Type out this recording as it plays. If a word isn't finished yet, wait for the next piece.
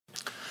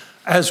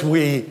as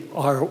we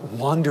are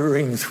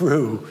wandering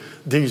through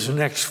these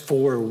next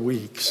 4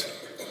 weeks,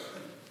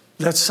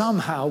 that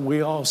somehow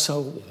we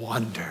also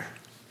wonder,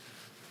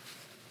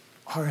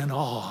 are in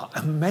awe,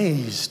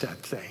 amazed at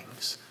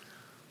things.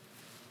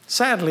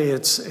 Sadly,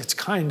 it's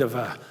kind of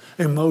an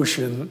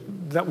emotion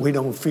that we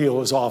don't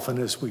feel as often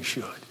as we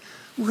should.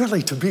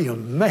 Really to be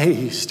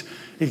amazed,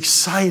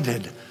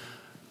 excited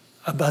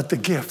about the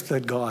gift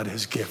that God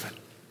has given.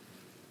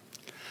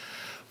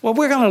 Well,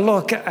 we're going to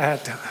look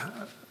at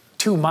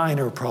 2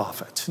 minor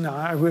prophets. Now,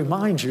 I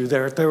remind you,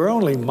 they're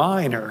only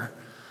minor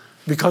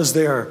because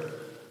their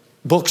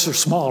books are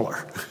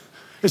smaller.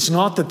 It's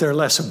not that they're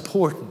less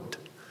important.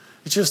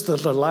 It's just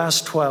that the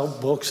last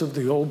 12 books of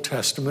the Old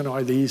Testament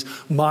are these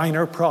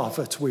minor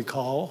prophets, we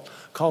call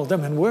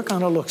them. And we're going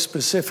to look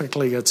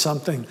specifically at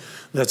something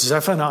that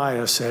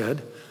Zephaniah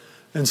said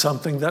and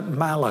something that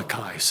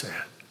Malachi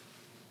said.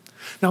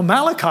 Now,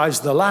 Malachi's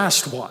the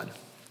last one.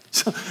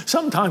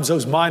 Sometimes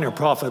those minor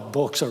prophet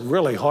books are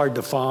really hard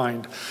to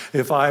find.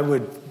 If I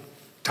would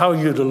tell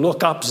you to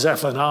look up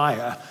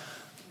Zephaniah,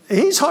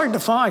 he's hard to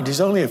find.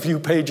 He's only a few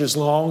pages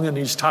long, and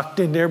he's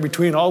tucked in there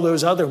between all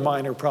those other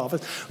minor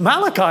prophets.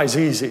 Malachi's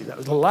easy, though.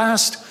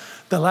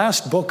 The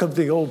last book of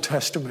the Old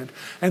Testament,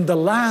 and the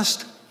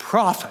last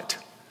prophet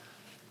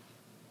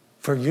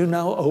for,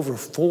 over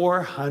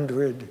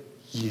 400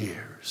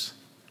 years.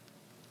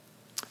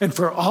 And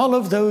for all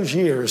of those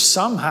years,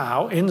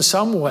 somehow, in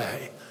some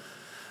way,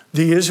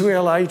 the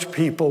Israelite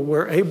people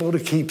were able to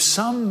keep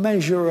some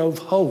measure of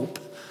hope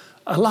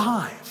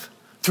alive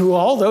through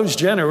all those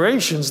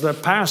generations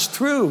that passed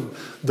through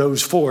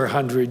those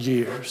 400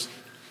 years.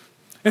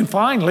 And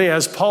finally,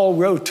 as Paul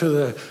wrote to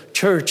the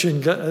church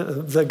in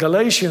the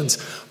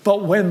Galatians,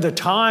 but when the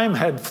time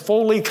had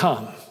fully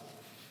come,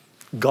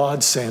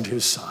 God sent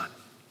his Son,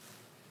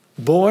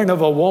 born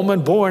of a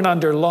woman, born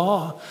under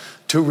law,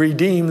 to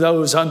redeem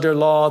those under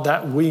law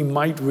that we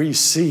might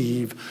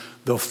receive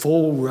the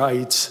full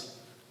rights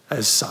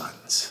as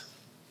sons.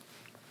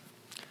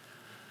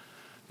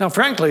 Now,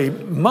 frankly,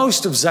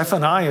 most of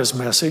Zephaniah's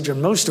message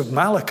and most of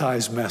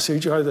Malachi's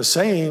message are the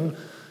same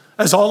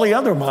as all the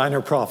other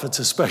minor prophets,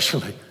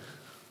 especially.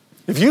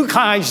 If you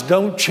guys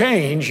don't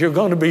change, you're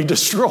going to be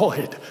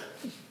destroyed.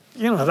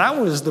 That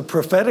was the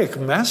prophetic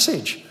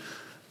message,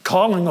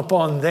 calling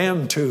upon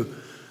them to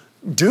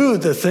do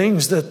the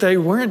things that they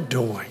weren't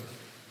doing.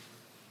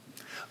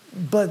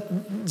 But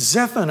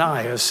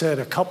Zephaniah said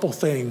a couple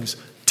things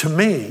to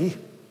me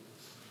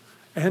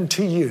and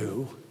to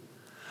you.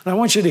 And I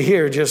want you to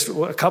hear just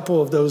a couple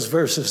of those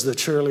verses that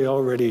Shirley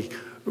already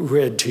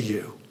read to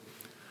you.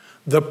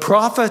 The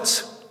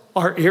prophets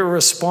are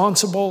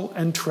irresponsible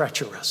and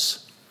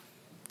treacherous.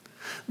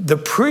 The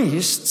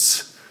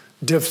priests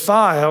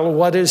defile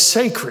what is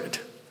sacred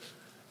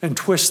and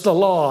twist the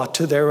law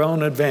to their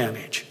own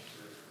advantage.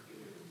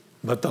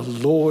 But the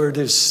Lord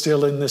is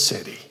still in the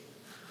city.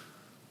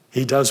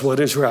 He does what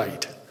is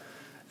right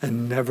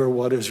and never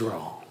what is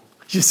wrong.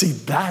 You see,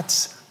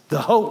 that's the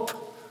hope.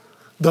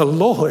 The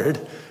Lord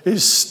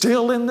is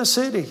still in the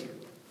city.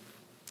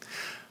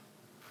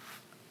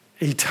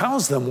 He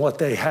tells them what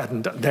they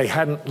hadn't done. They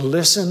hadn't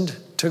listened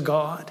to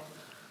God.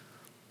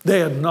 They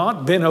had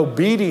not been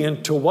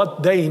obedient to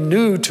what they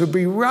knew to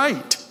be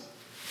right.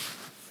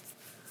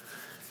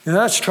 And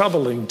that's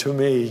troubling to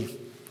me,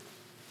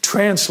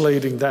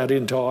 translating that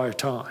into our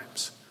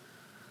times.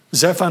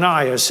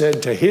 Zephaniah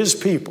said to his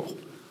people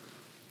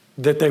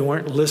that they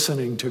weren't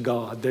listening to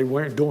God. They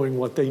weren't doing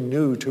what they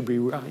knew to be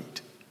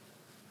right.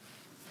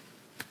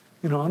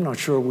 I'm not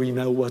sure we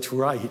know what's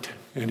right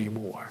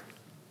anymore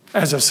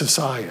as a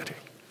society.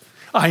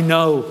 I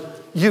know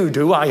you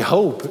do. I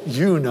hope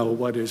you know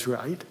what is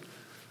right.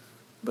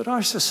 But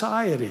our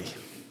society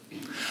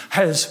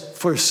has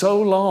for so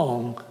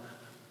long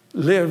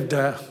lived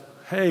a,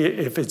 hey,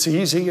 if it's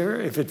easier,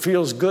 if it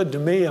feels good to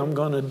me, I'm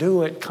going to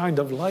do it kind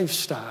of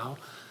lifestyle,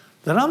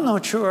 that I'm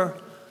not sure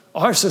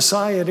our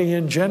society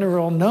in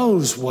general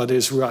knows what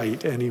is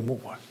right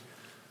anymore.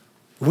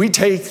 We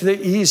take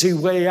the easy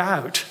way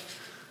out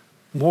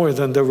more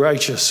than the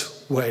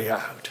righteous way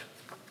out.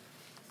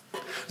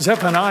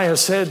 Zephaniah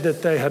said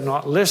that they had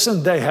not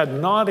listened, they had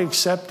not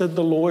accepted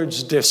the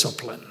Lord's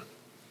discipline.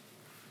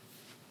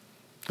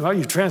 Well,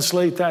 you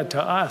translate that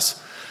to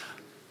us.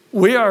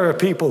 We are a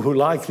people who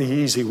like the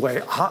easy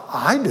way.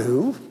 I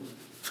do.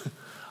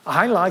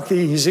 I like the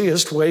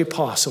easiest way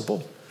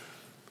possible.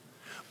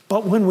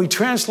 But when we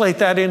translate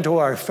that into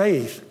our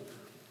faith,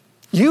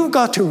 you've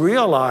got to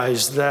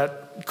realize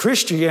that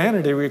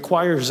Christianity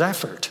requires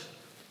effort.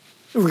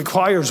 It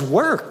requires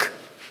work.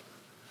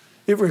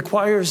 It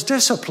requires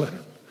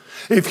discipline.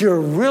 If you're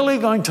really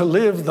going to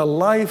live the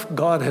life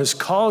God has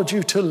called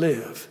you to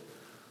live,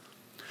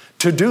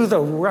 to do the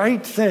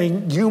right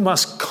thing, you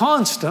must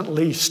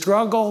constantly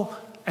struggle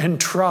and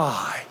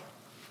try.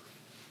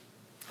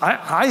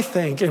 I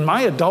think in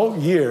my adult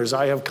years,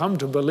 I have come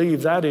to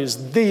believe that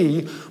is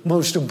the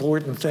most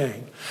important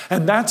thing.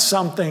 And that's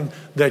something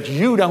that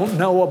you don't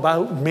know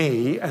about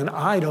me and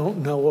I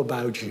don't know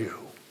about you.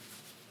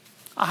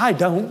 I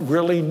don't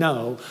really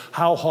know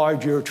how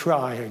hard you're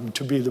trying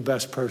to be the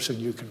best person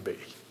you can be.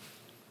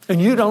 And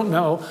you don't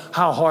know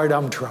how hard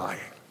I'm trying.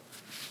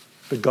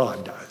 But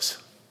God does.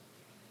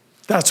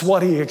 That's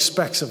what he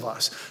expects of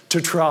us,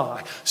 to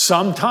try.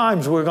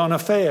 Sometimes we're going to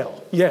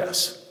fail,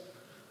 yes.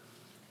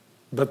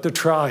 But the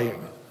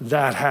trying,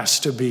 that has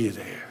to be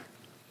there.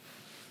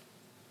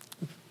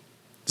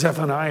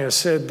 Zephaniah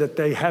said that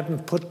they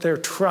hadn't put their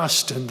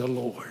trust in the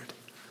Lord.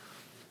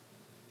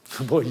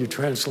 Boy, you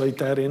translate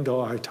that into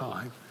our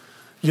time.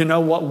 You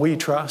know what we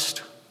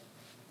trust?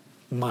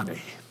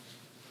 Money.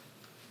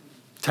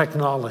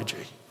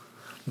 Technology.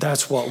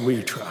 That's what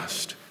we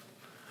trust.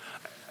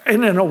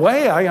 And in a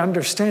way, I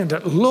understand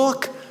it.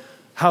 Look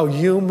how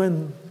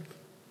human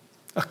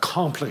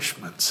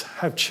accomplishments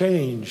have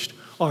changed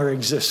our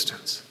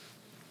existence.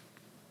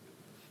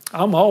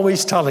 I'm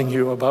always telling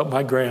you about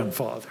my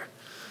grandfather.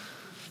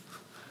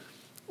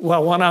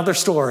 Well, one other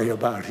story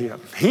about him.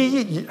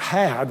 He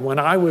had, when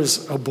I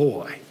was a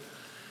boy,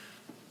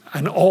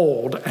 an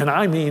old, and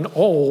I mean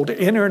old,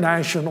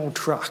 international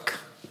truck.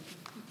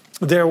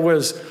 There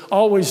was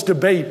always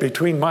debate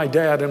between my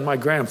dad and my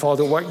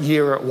grandfather what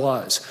year it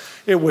was.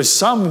 It was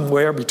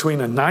somewhere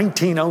between a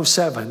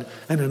 1907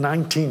 and a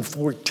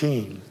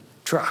 1914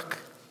 truck.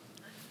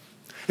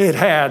 It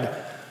had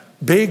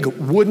big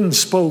wooden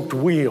spoked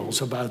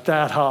wheels about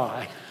that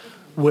high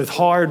with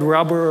hard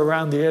rubber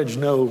around the edge,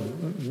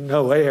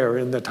 no air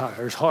in the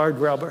tires, hard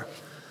rubber.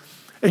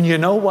 And you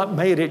know what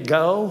made it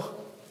go?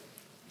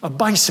 A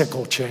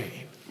bicycle chain.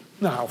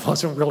 Now, it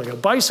wasn't really a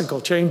bicycle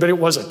chain, but it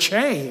was a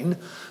chain.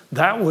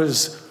 That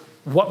was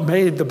what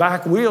made the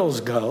back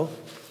wheels go.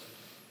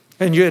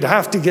 And you'd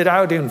have to get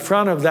out in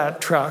front of that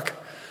truck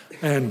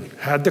and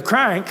had the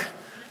crank,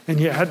 and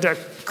you had to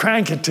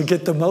crank it to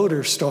get the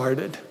motor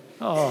started.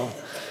 Oh,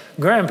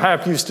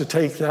 Grandpap used to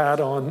take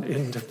that on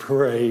into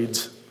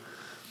parades.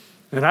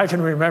 And I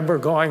can remember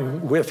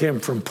going with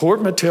him from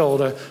Port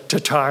Matilda to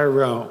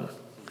Tyrone,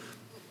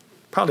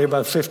 probably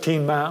about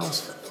 15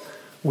 miles.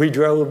 We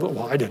drove,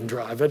 well, I didn't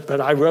drive it, but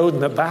I rode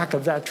in the back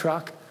of that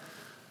truck,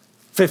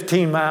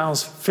 15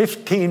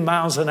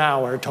 miles an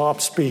hour, top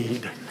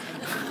speed.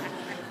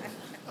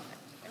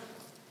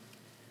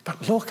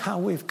 But look how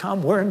we've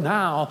come. We're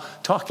now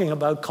talking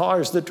about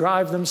cars that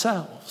drive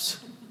themselves.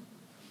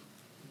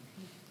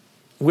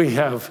 We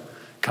have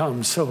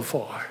come so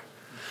far.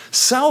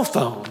 Cell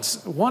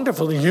phones,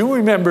 wonderful. You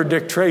remember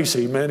Dick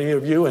Tracy, many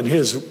of you, and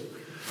his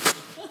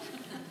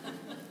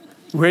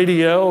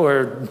radio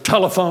or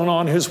telephone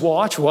on his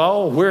watch.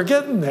 Well, we're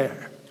getting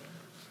there.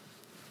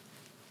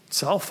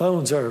 Cell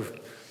phones are,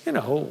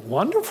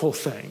 wonderful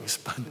things,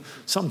 but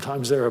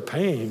sometimes they're a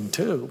pain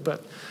too.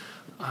 But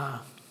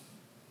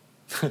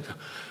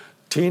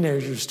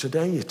teenagers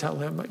today, you tell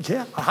them,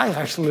 yeah, I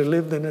actually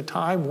lived in a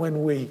time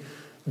when we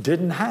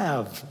didn't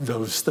have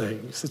those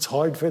things. It's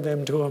hard for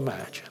them to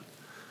imagine.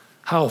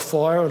 How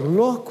far?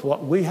 Look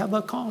what we have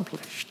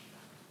accomplished.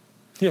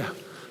 Yeah,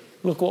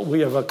 look what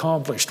we have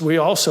accomplished. We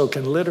also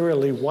can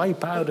literally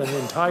wipe out an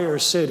entire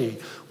city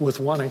with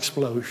one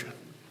explosion.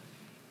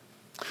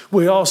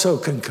 We also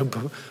can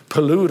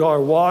pollute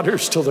our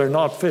waters till they're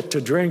not fit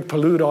to drink,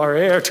 pollute our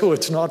air till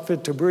it's not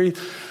fit to breathe.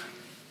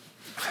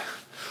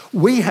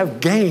 We have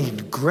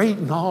gained great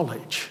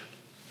knowledge,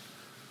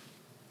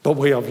 but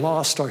we have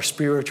lost our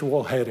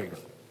spiritual heading.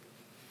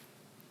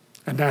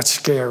 And that's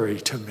scary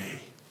to me.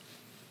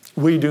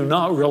 We do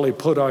not really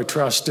put our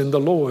trust in the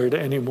Lord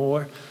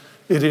anymore.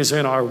 It is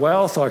in our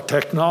wealth, our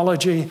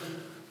technology.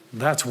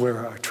 That's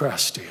where our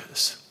trust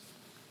is.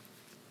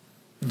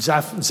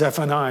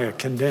 Zephaniah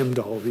condemned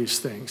all these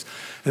things.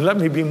 And let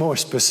me be more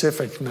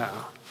specific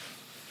now.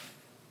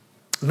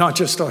 Not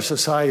just our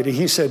society.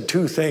 He said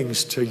two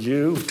things to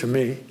you, to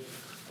me.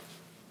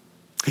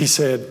 He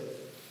said,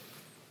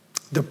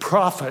 the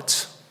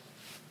prophets,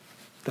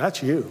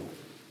 that's you.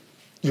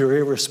 You're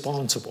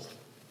irresponsible.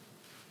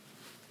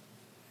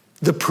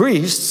 The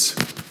priests,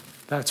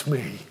 that's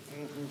me,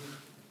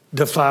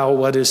 defile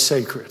what is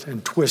sacred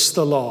and twist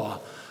the law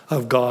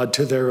of God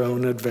to their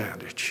own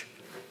advantage.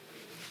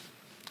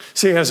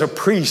 See, as a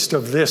priest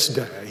of this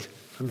day,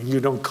 you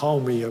don't call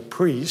me a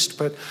priest,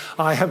 but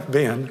I have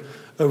been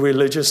a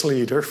religious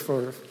leader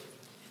for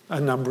a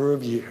number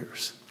of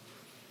years.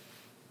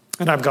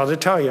 And I've got to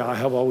tell you, I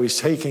have always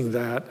taken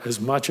that as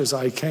much as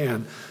I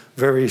can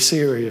very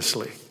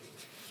seriously.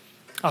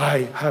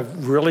 I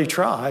have really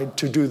tried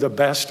to do the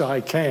best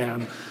I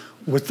can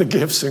with the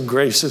gifts and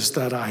graces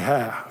that I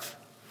have.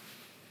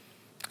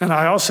 And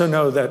I also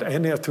know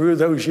that through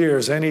those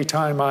years, any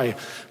time I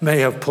may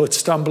have put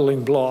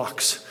stumbling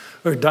blocks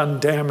or done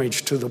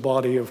damage to the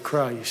body of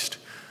Christ,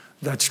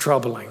 that's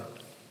troubling.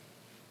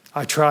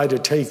 I try to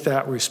take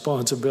that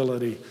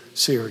responsibility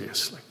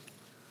seriously.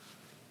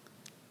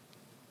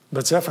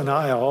 But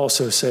Zephaniah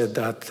also said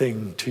that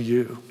thing to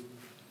you.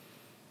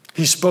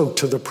 He spoke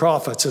to the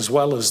prophets as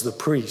well as the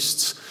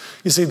priests.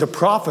 You see, the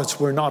prophets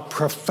were not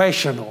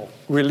professional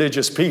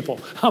religious people.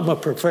 I'm a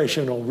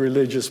professional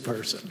religious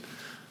person.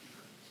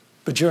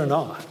 But you're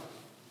not.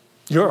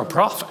 You're a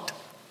prophet.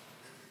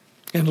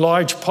 In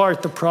large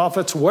part, the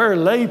prophets were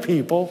lay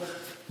people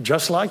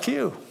just like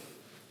you.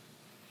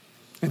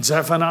 And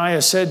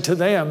Zephaniah said to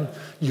them,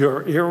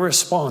 "You're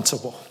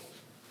irresponsible."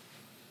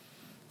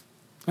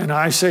 And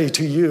I say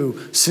to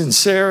you,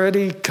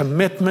 sincerity,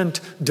 commitment,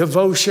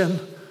 devotion,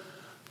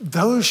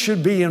 those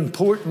should be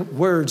important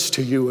words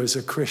to you as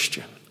a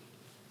Christian.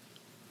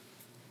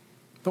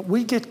 But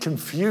we get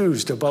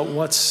confused about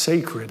what's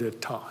sacred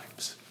at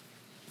times.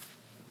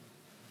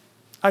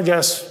 I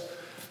guess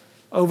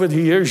over the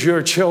years,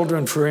 your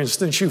children, for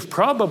instance, you've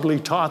probably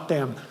taught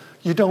them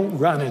you don't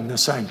run in the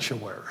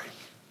sanctuary.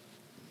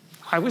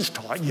 I was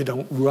taught you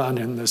don't run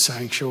in the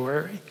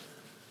sanctuary.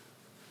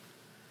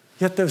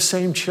 Yet those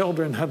same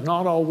children have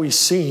not always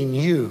seen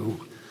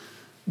you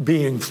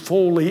being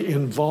fully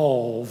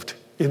involved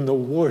in the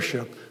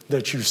worship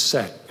that you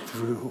set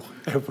through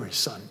every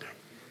Sunday.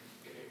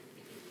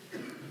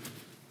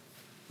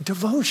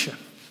 Devotion.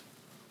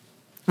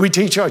 We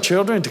teach our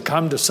children to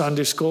come to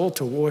Sunday school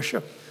to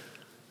worship,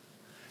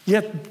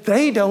 yet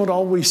they don't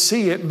always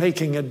see it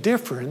making a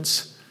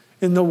difference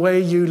in the way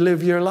you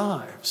live your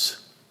lives.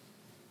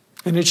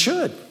 And it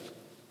should.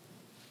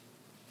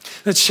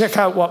 Let's check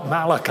out what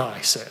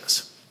Malachi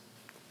says.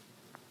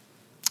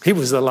 He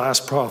was the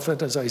last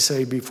prophet, as I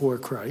say, before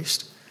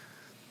Christ.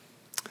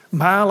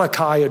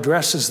 Malachi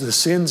addresses the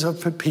sins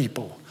of the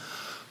people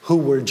who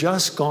were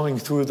just going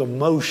through the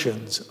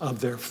motions of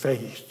their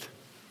faith,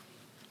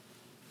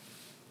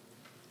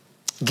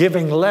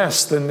 giving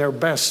less than their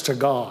best to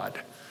God,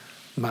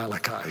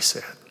 Malachi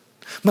said.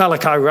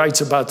 Malachi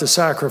writes about the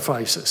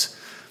sacrifices.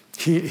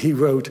 He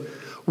wrote,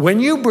 "When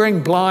you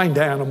bring blind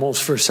animals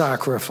for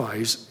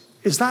sacrifice,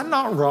 is that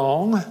not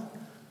wrong?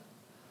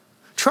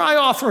 Try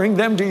offering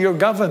them to your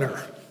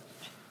governor.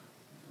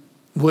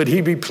 Would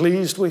he be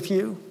pleased with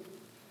you?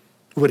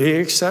 Would he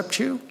accept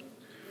you?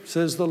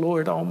 Says the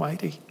Lord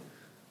Almighty.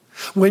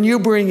 When you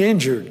bring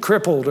injured,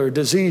 crippled, or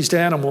diseased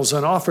animals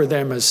and offer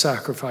them as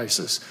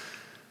sacrifices,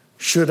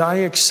 should I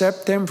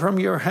accept them from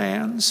your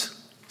hands?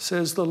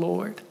 Says the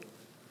Lord."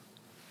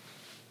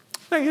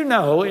 Now, you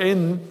know,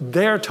 in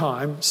their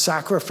time,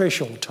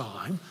 sacrificial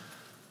time,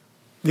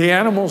 the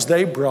animals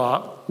they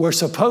brought were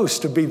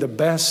supposed to be the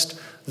best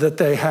that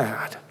they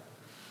had.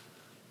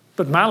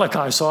 But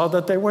Malachi saw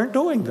that they weren't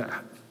doing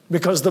that,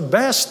 because the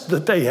best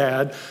that they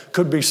had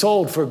could be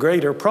sold for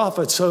greater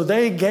profit, so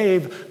they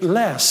gave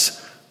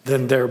less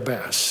than their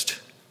best.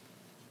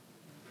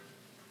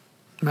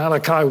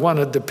 Malachi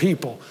wanted the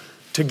people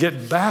to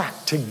get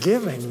back to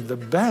giving the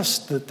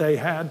best that they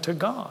had to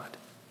God.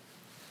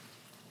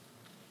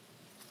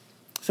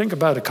 Think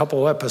about a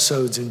couple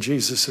episodes in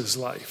Jesus'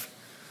 life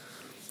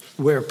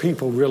where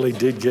people really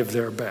did give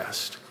their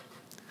best.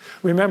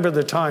 Remember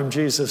the time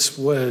Jesus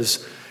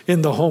was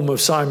in the home of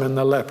Simon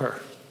the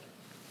leper.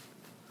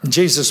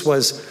 Jesus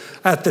was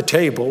at the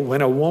table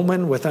when a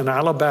woman with an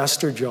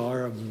alabaster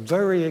jar of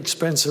very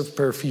expensive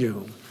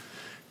perfume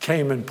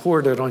came and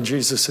poured it on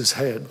Jesus'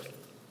 head.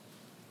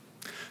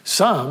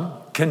 Some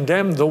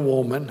condemned the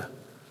woman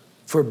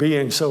for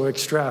being so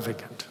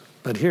extravagant.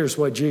 But here's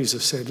what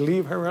Jesus said: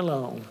 "Leave her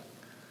alone.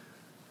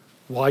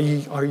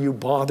 Why are you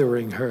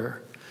bothering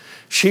her?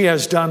 She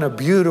has done a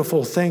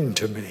beautiful thing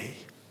to me.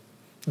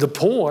 The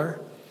poor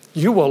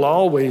you will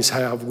always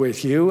have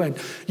with you, and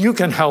you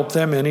can help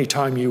them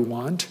anytime you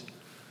want.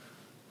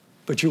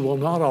 But you will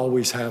not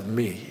always have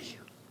me.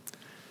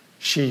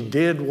 She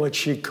did what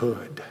she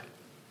could."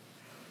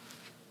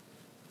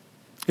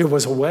 It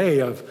was a way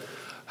of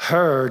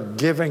her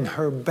giving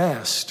her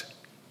best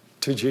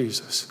to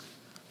Jesus.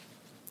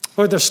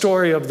 Or the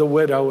story of the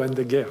widow and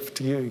the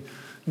gift. You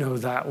know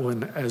that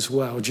one as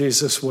well.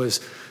 Jesus was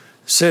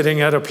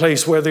sitting at a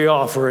place where the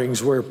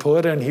offerings were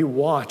put, and he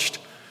watched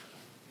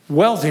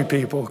wealthy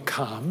people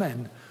come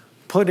and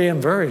put in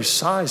very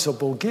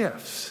sizable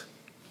gifts.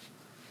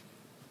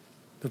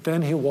 But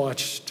then he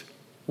watched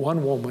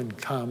one woman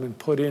come and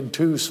put in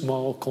 2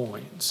 small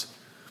coins.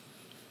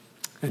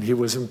 And he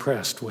was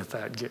impressed with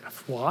that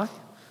gift. Why?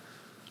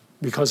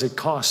 Because it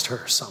cost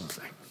her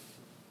something.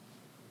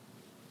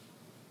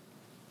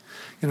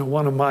 You know,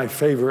 one of my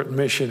favorite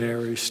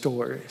missionary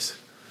stories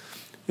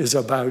is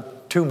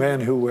about 2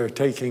 men who were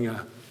taking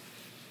a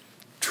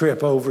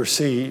trip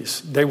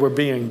overseas. They were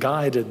being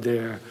guided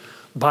there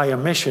by a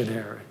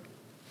missionary.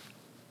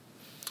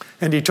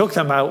 And he took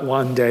them out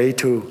one day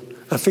to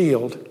a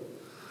field,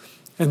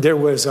 and there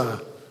was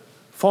a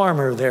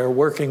farmer there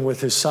working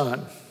with his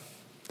son.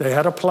 They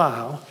had a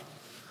plow.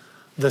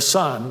 The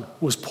son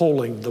was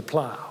pulling the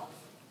plow.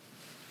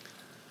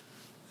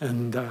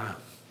 And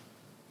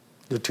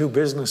the 2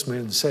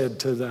 businessmen said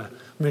to the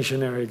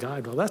missionary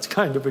guide, "Well, that's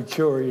kind of a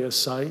curious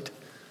sight."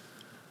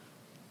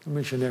 The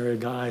missionary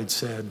guide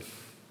said,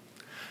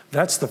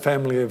 "That's the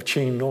family of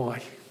Chin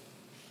Noi.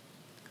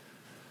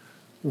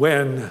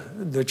 When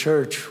the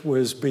church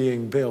was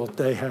being built,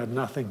 they had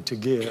nothing to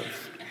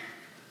give.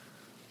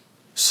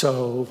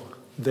 So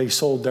they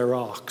sold their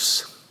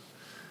ox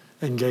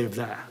and gave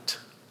that.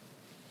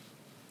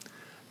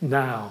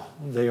 Now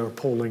they are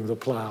pulling the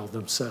plow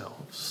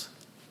themselves."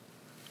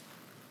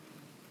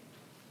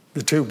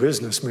 The two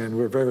businessmen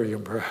were very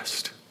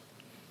impressed.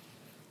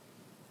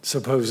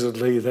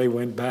 Supposedly they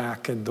went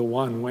back, and the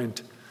one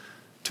went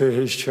to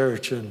his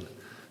church and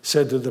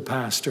said to the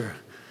pastor,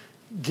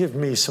 "Give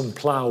me some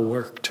plow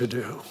work to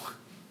do."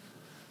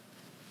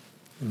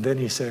 And then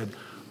he said,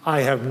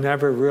 "I have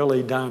never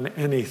really done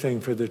anything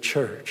for the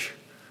church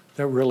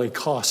that really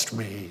cost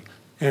me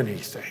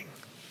anything."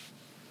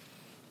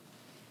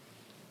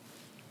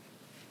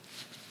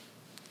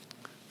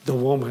 The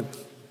woman,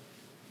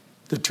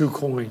 the 2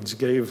 coins,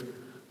 gave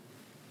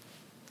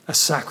a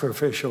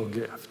sacrificial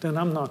gift. And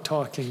I'm not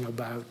talking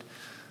about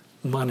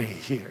money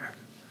here.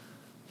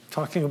 I'm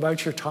talking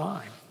about your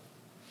time.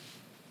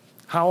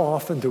 How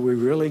often do we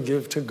really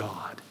give to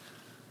God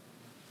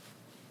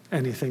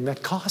anything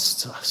that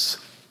costs us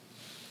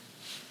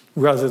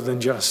rather than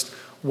just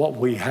what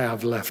we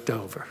have left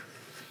over?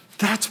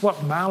 That's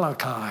what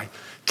Malachi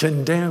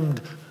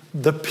condemned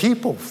the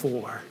people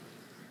for,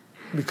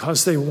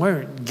 because they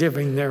weren't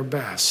giving their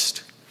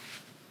best.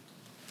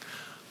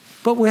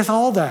 But with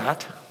all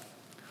that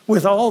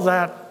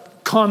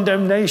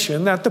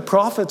condemnation that the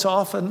prophets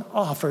often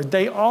offered,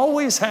 they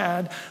always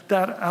had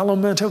that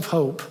element of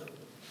hope.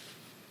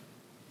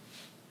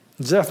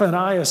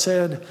 Zephaniah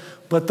said,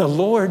 "But the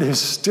Lord is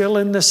still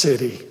in the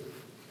city."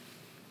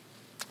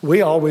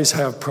 We always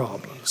have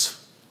problems.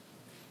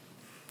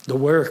 The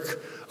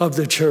work of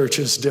the church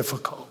is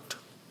difficult.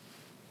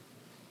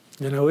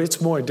 You know, it's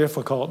more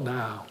difficult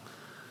now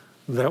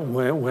than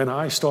when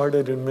I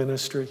started in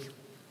ministry.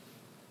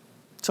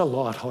 It's a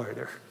lot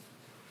harder.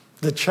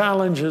 The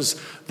challenges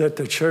that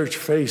the church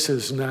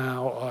faces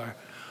now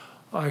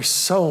are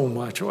so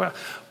much.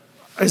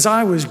 As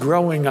I was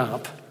growing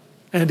up,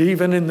 and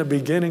even in the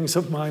beginnings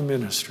of my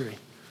ministry,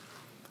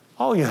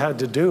 all you had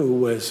to do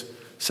was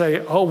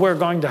say, "Oh, we're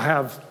going to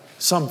have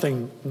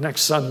something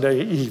next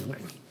Sunday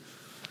evening."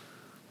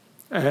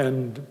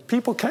 And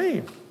people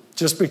came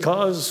just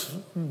because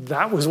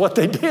that was what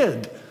they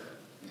did.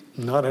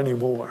 Not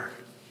anymore.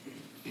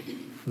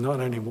 Not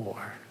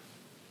anymore.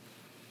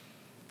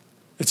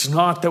 It's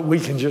not that we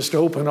can just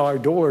open our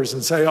doors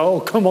and say, "Oh,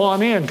 come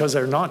on in," because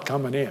they're not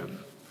coming in.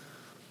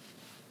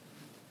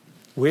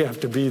 We have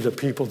to be the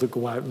people to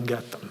go out and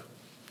get them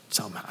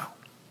somehow.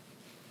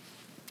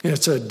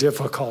 It's a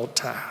difficult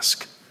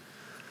task.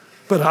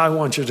 But I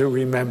want you to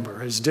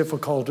remember, as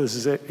difficult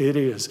as it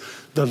is,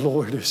 the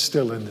Lord is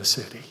still in the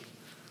city.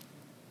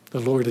 The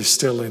Lord is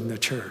still in the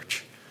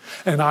church.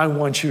 And I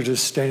want you to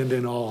stand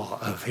in awe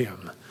of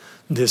him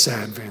this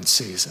Advent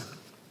season.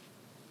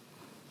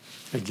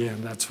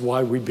 Again, that's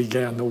why we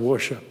began the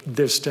worship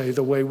this day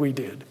the way we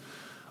did.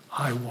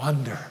 I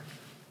wonder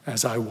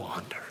as I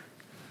wander.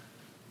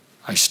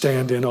 I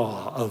stand in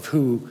awe of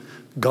who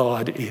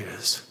God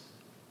is.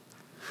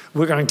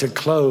 We're going to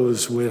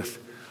close with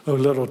a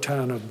little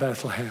town of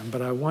Bethlehem,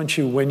 but I want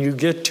you, when you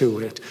get to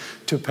it,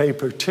 to pay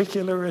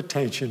particular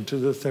attention to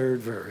the 3rd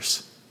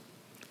verse.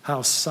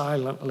 How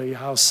silently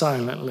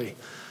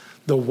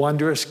the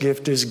wondrous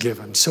gift is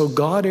given. So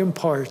God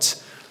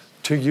imparts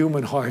to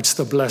human hearts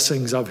the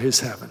blessings of his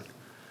heaven.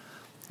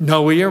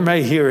 No ear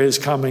may hear his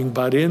coming,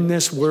 but in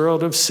this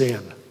world of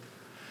sin,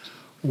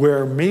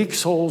 where meek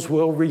souls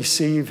will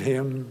receive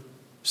him,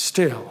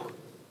 still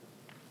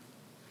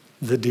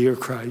the dear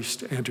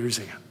Christ enters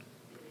in.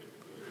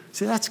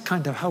 See, that's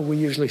kind of how we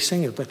usually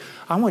sing it, but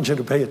I want you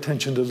to pay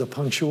attention to the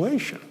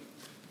punctuation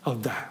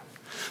of that.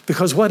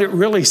 Because what it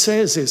really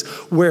says is,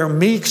 where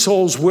meek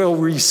souls will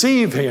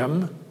receive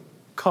him,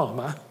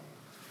 comma,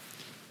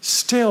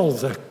 still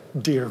the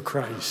dear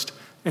Christ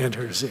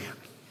enters in.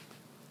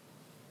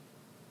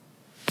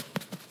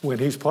 When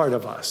he's part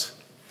of us,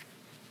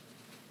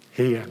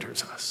 he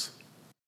enters us.